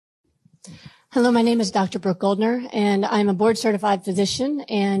Hello, my name is Dr. Brooke Goldner, and I'm a board-certified physician,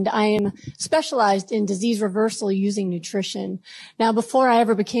 and I am specialized in disease reversal using nutrition. Now, before I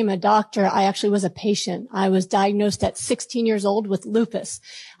ever became a doctor, I actually was a patient. I was diagnosed at 16 years old with lupus.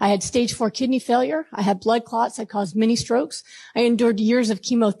 I had stage 4 kidney failure. I had blood clots that caused mini strokes. I endured years of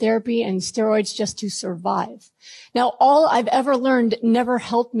chemotherapy and steroids just to survive. Now, all I've ever learned never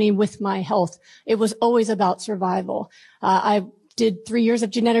helped me with my health. It was always about survival. I did 3 years of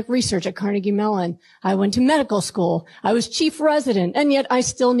genetic research at Carnegie Mellon. I went to medical school. I was chief resident, and yet I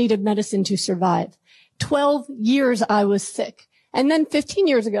still needed medicine to survive. 12 years I was sick. And then 15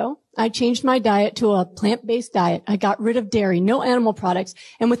 years ago, I changed my diet to a plant-based diet. I got rid of dairy, no animal products,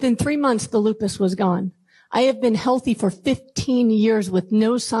 and within 3 months, the lupus was gone. I have been healthy for 15 years with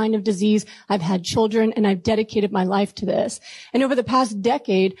no sign of disease. I've had children, and I've dedicated my life to this. And over the past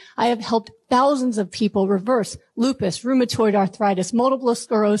decade, I have helped thousands of people reverse lupus, rheumatoid arthritis, multiple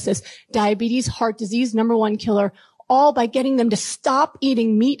sclerosis, diabetes, heart disease, #1 killer, all by getting them to stop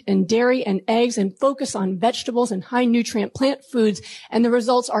eating meat and dairy and eggs and focus on vegetables and high nutrient plant foods. And the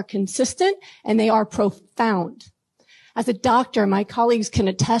results are consistent and they are profound. As a doctor, my colleagues can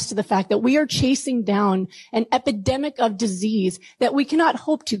attest to the fact that we are chasing down an epidemic of disease that we cannot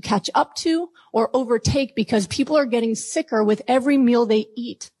hope to catch up to or overtake because people are getting sicker with every meal they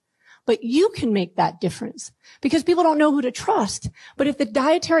eat. But you can make that difference because people don't know who to trust. But if the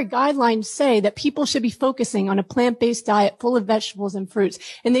dietary guidelines say that people should be focusing on a plant-based diet full of vegetables and fruits,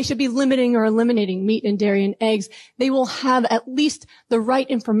 and they should be limiting or eliminating meat and dairy and eggs, they will have at least the right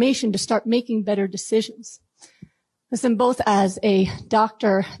information to start making better decisions. Listen, both as a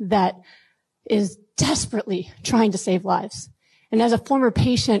doctor that is desperately trying to save lives, and as a former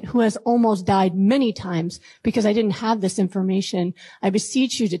patient who has almost died many times because I didn't have this information, I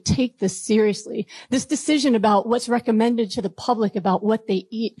beseech you to take this seriously. This decision about what's recommended to the public about what they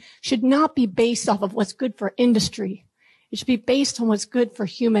eat should not be based off of what's good for industry. It should be based on what's good for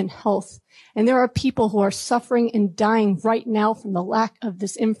human health. And there are people who are suffering and dying right now from the lack of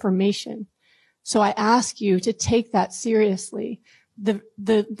this information. So I ask you to take that seriously. The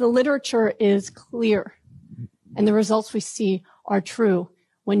literature is clear, and the results we see are true.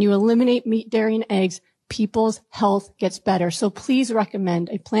 When you eliminate meat, dairy, and eggs, people's health gets better. So please recommend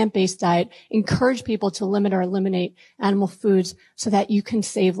a plant-based diet. Encourage people to limit or eliminate animal foods so that you can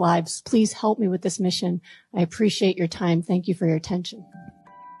save lives. Please help me with this mission. I appreciate your time. Thank you for your attention.